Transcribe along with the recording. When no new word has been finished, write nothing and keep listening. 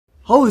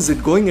How is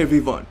it going,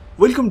 everyone?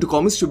 Welcome to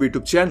Comicstube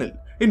YouTube channel.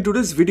 In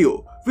today's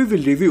video, we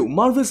will review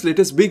Marvel's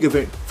latest big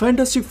event,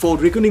 Fantastic Four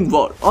Reckoning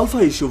War Alpha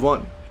Issue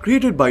 1.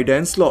 Created by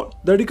Slott,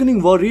 the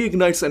Reckoning War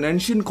reignites an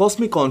ancient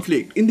cosmic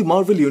conflict in the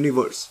Marvel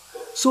universe.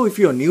 So if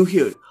you are new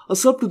here, a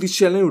sub to this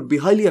channel would be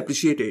highly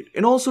appreciated,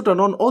 and also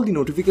turn on all the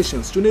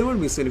notifications to never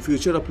miss any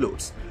future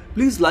uploads.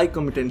 Please like,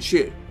 comment and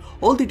share.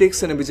 All the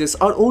text and images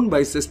are owned by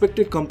its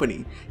respected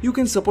company. You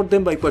can support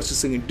them by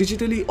purchasing it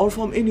digitally or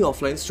from any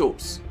offline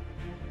stores.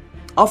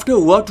 After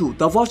Uatu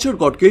the Watcher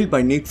got killed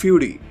by Nick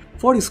Fury,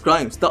 for his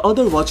crimes the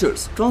other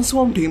Watchers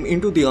transformed him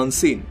into the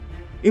Unseen,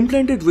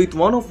 implanted with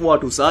one of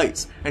Uatu's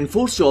eyes and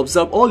forced to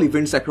observe all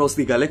events across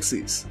the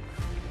galaxies.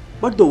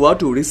 But the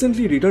Uatu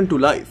recently returned to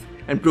life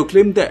and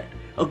proclaimed that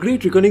a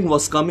great reckoning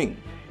was coming.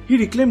 He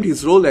reclaimed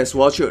his role as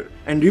Watcher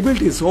and rebuilt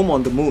his home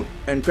on the moon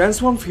and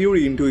transformed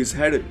Fury into his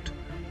Herald.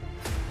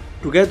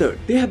 Together,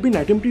 they have been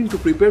attempting to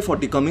prepare for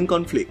the coming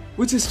conflict,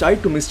 which is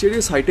tied to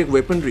mysterious high-tech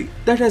weaponry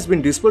that has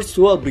been dispersed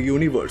throughout the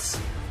universe.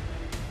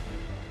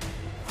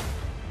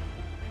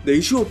 The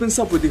issue opens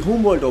up with the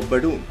homeworld of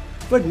Badun,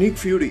 where Nick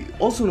Fury,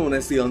 also known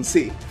as the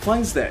Unseen,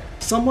 finds that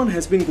someone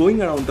has been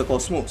going around the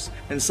cosmos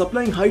and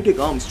supplying high-tech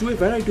arms to a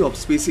variety of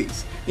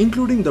species,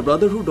 including the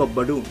Brotherhood of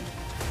Badun.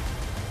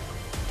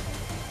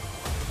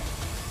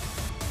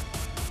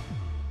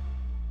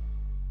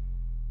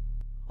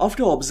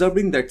 After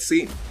observing that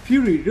scene,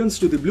 Fury returns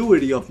to the blue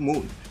area of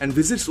Moon and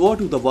visits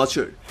Uatu the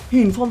Watcher.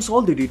 He informs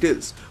all the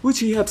details which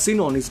he has seen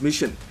on his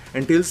mission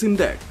and tells him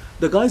that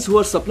the guys who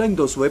are supplying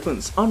those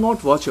weapons are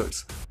not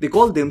Watchers, they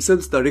call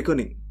themselves the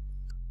Reckoning.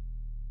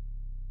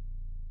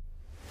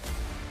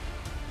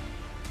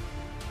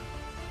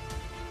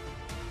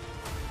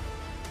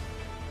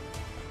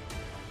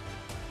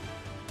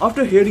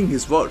 After hearing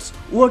his words,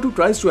 Uatu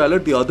tries to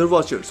alert the other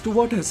Watchers to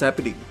what is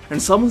happening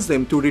and summons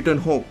them to return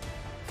home.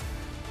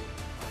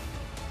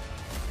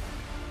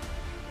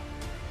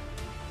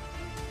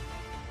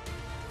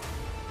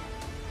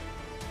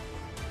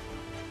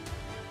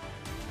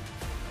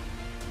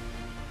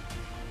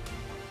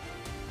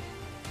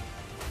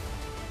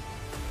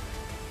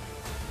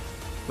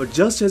 But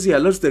just as he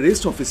alerts the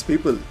rest of his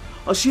people,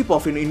 a ship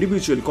of an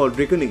individual called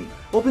Reckoning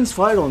opens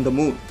fire on the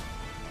moon.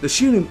 The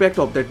sheer impact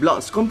of that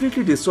blast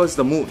completely destroys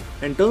the moon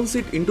and turns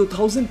it into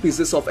 1,000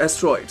 pieces of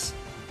asteroids.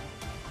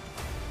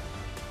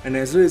 And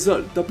as a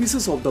result, the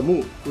pieces of the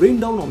moon rain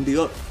down on the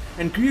earth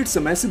and creates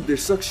a massive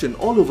destruction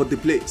all over the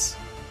place.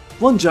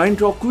 One giant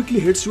rock quickly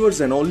heads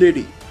towards an old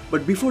lady,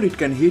 but before it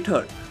can hit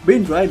her,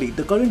 Ben Reilly,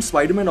 the current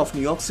Spider-Man of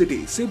New York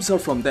City, saves her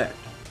from that.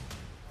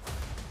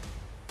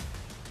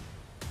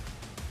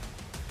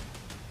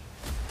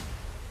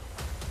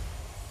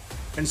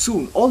 And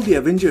soon, all the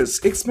Avengers,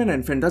 X-Men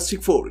and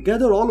Fantastic Four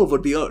gather all over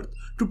the Earth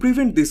to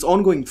prevent this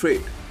ongoing threat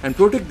and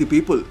protect the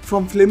people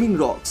from flaming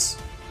rocks.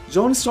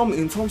 John Storm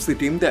informs the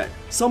team that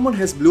someone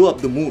has blew up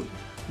the moon.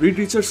 Reed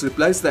Richards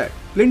replies that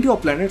plenty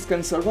of planets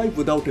can survive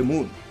without a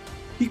moon.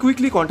 He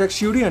quickly contacts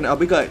Shuri and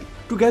Abigail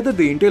to gather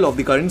the intel of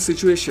the current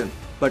situation,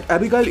 but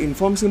Abigail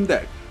informs him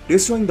that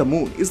destroying the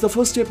moon is the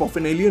first step of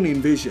an alien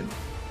invasion.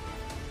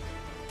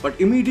 But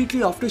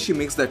immediately after she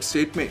makes that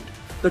statement,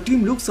 the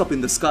team looks up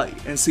in the sky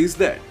and sees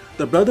that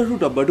the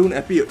Brotherhood of Badun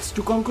appears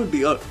to conquer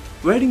the Earth.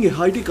 Wearing a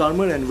high-tech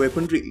armor and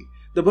weaponry,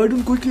 the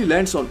Badun quickly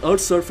lands on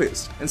Earth's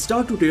surface and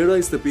start to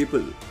terrorize the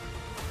people.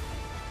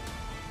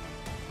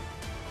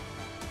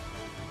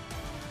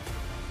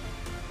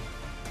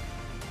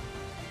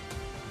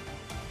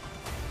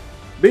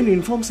 Ben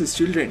informs his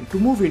children to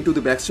move into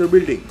the Baxter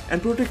building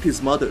and protect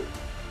his mother.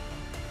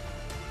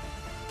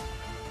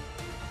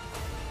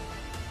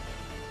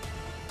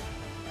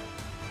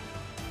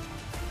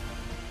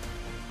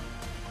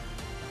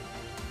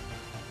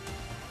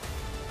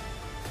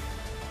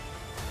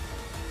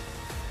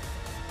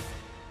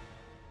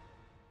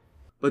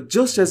 But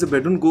just as a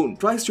Badun goon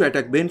tries to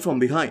attack Ben from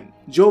behind,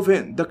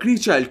 Joven, the Kree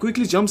child,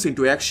 quickly jumps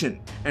into action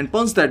and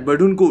punches that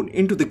Badun goon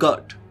into the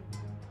gut.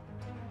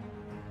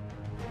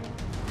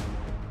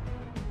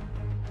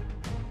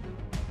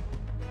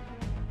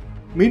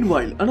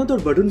 Meanwhile, another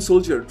Badun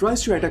soldier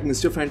tries to attack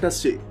Mr.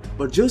 Fantastic,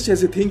 but just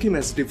as he thinks him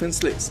as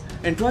defenseless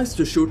and tries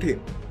to shoot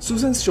him,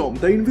 Susan Storm,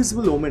 the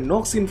Invisible Woman,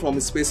 knocks him from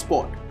his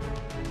spaceport.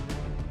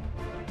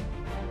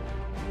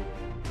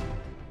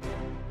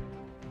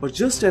 But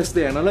just as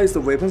they analyze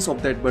the weapons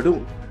of that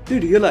Badun, they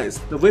realize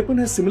the weapon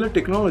has similar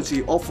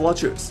technology of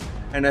Watchers,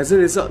 and as a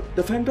result,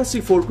 the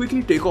Fantastic Four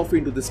quickly take off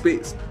into the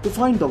space to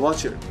find the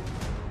Watcher.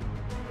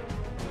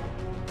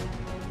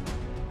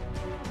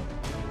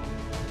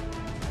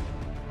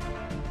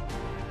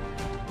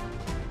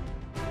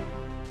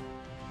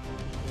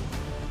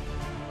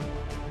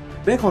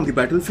 Back on the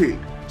battlefield,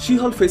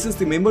 She-Hulk faces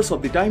the members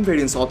of the Time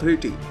Variance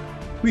Authority,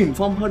 who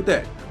inform her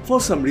that for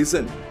some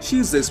reason, she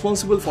is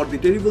responsible for the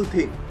terrible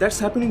thing that's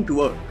happening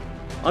to Earth.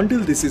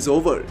 Until this is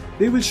over,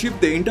 they will ship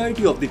the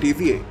entirety of the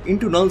TVA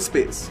into null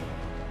space.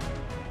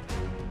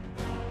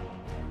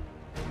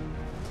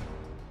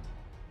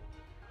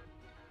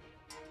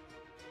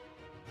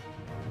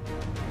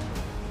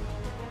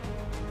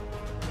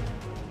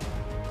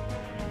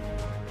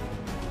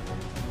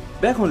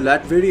 Back on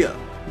Latveria,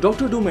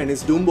 Dr. Doom and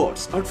his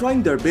Doombots are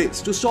trying their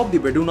best to stop the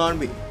Badoon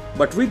army.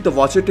 But with the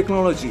Watcher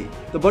technology,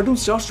 the Badoon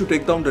starts to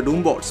take down the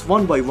Doombots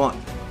one by one.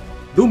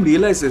 Doom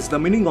realizes the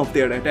meaning of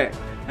their attack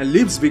and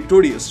leaves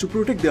victorious to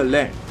protect their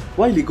land,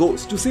 while he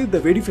goes to save the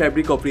very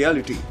fabric of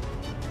reality.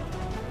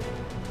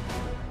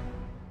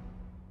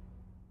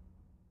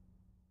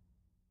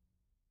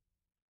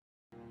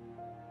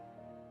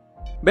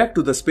 Back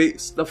to the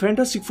space, the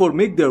Fantastic Four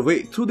make their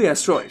way through the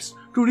asteroids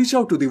to reach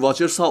out to the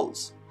Watcher's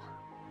house.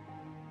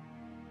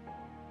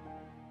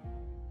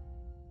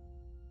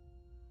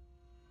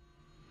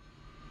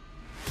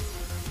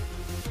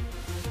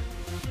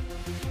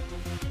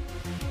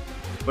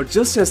 But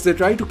just as they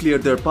try to clear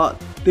their path,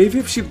 the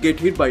FF ship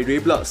gets hit by Ray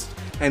Blast,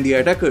 and the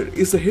attacker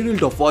is the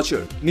Herald of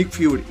Watcher, Nick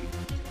Fury.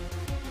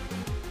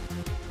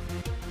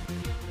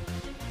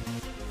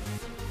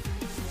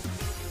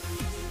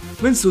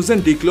 When Susan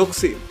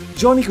decloaks him,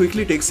 Johnny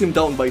quickly takes him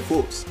down by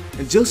force,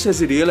 and just as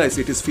he realizes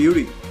it is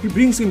Fury, he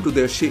brings him to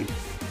their ship.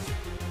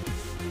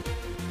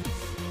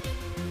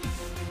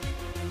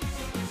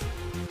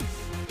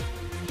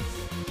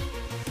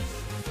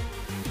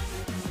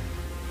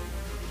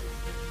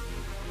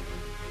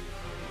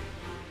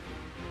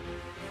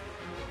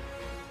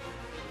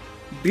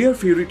 Dear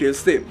Fury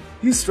tells them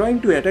he is trying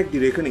to attack the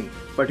Reckoning,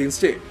 but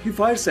instead he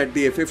fires at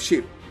the FF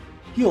ship.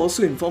 He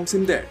also informs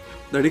him that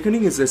the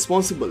Reckoning is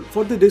responsible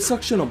for the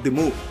destruction of the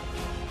moon.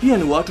 He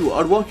and Uatu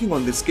are working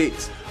on this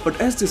case, but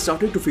as they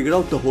started to figure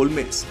out the whole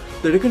mess,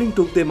 the Reckoning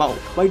took them out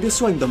by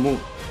destroying the moon.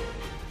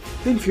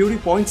 Then Fury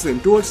points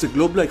them towards a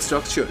globe-like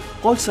structure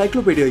called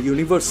Cyclopedia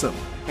Universum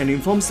and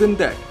informs them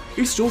that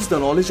it stores the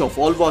knowledge of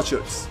all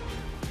Watchers.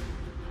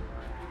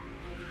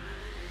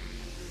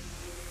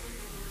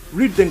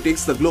 Reed then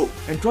takes the globe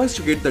and tries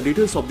to get the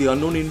details of the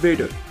unknown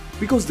invader,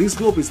 because this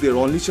globe is their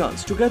only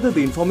chance to gather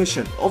the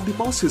information of the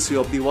past history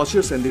of the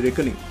Watchers and the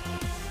Reckoning.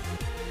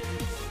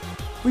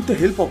 With the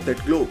help of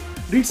that globe,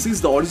 Reed sees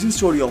the origin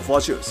story of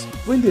Watchers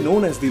when they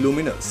known as the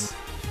Luminous.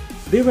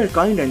 They were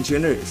kind and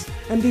generous,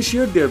 and they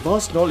shared their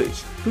vast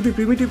knowledge to the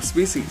primitive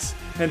species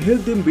and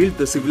helped them build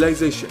the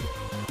civilization.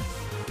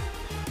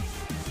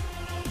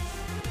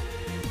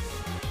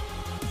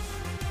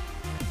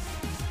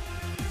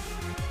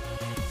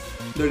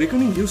 The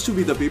Reckoning used to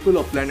be the people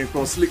of planet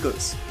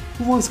Proselicus,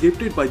 who was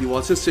gifted by the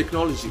Watcher's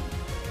technology,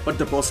 but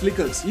the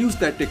Proselicans used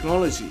that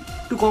technology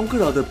to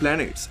conquer other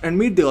planets and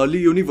made the early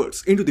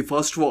universe into the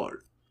First War.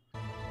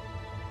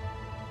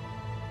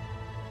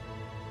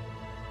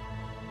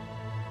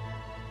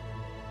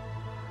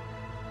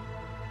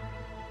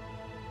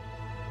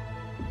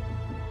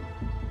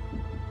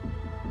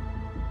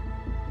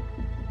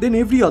 Then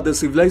every other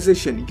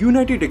civilization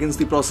united against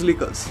the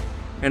Proselicus.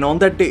 And on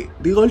that day,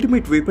 the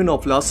ultimate weapon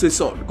of last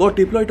resort got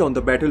deployed on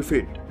the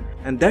battlefield,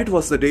 and that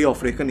was the day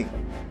of Reckoning.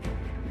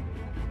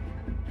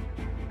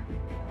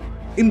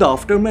 In the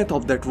aftermath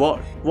of that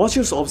war,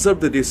 Watchers observed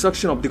the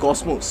destruction of the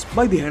cosmos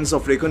by the hands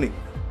of Reckoning.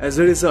 As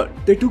a result,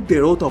 they took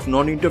their oath of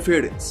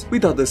non-interference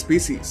with other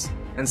species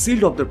and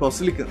sealed off the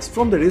Proselicans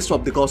from the rest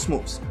of the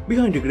cosmos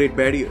behind a great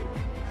barrier.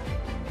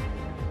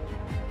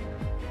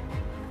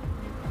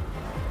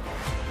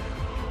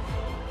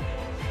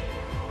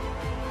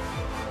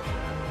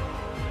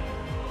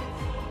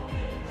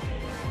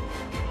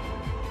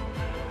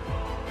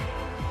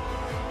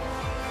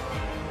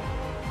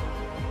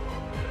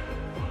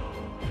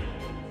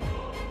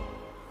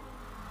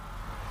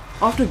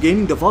 After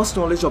gaining the vast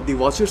knowledge of the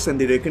Watchers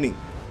and the Reckoning,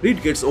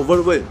 Reed gets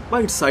overwhelmed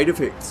by its side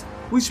effects,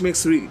 which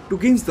makes Reed to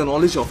gain the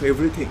knowledge of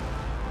everything.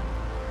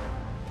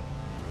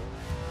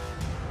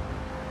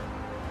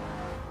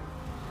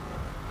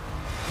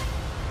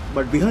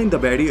 But behind the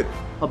barrier,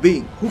 a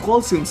being who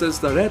calls himself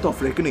the Wrath of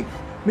Reckoning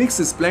makes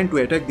his plan to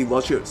attack the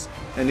Watchers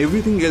and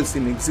everything else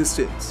in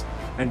existence,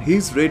 and he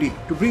is ready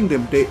to bring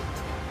them death.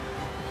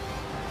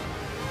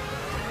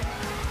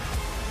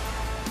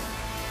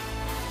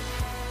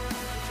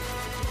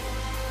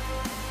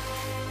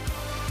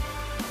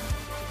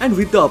 And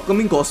with the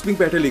upcoming cosmic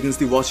battle against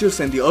the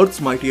Watchers and the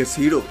Earth's mightiest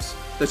heroes,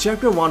 the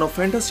Chapter 1 of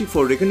Fantastic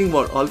Four Reckoning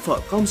War Alpha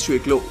comes to a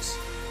close.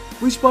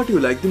 Which part you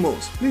like the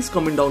most? Please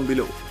comment down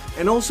below.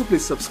 And also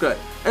please subscribe,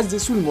 as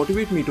this will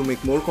motivate me to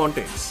make more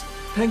contents.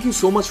 Thank you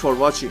so much for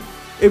watching.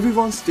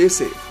 Everyone stay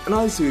safe, and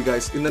I'll see you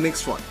guys in the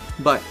next one.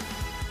 Bye.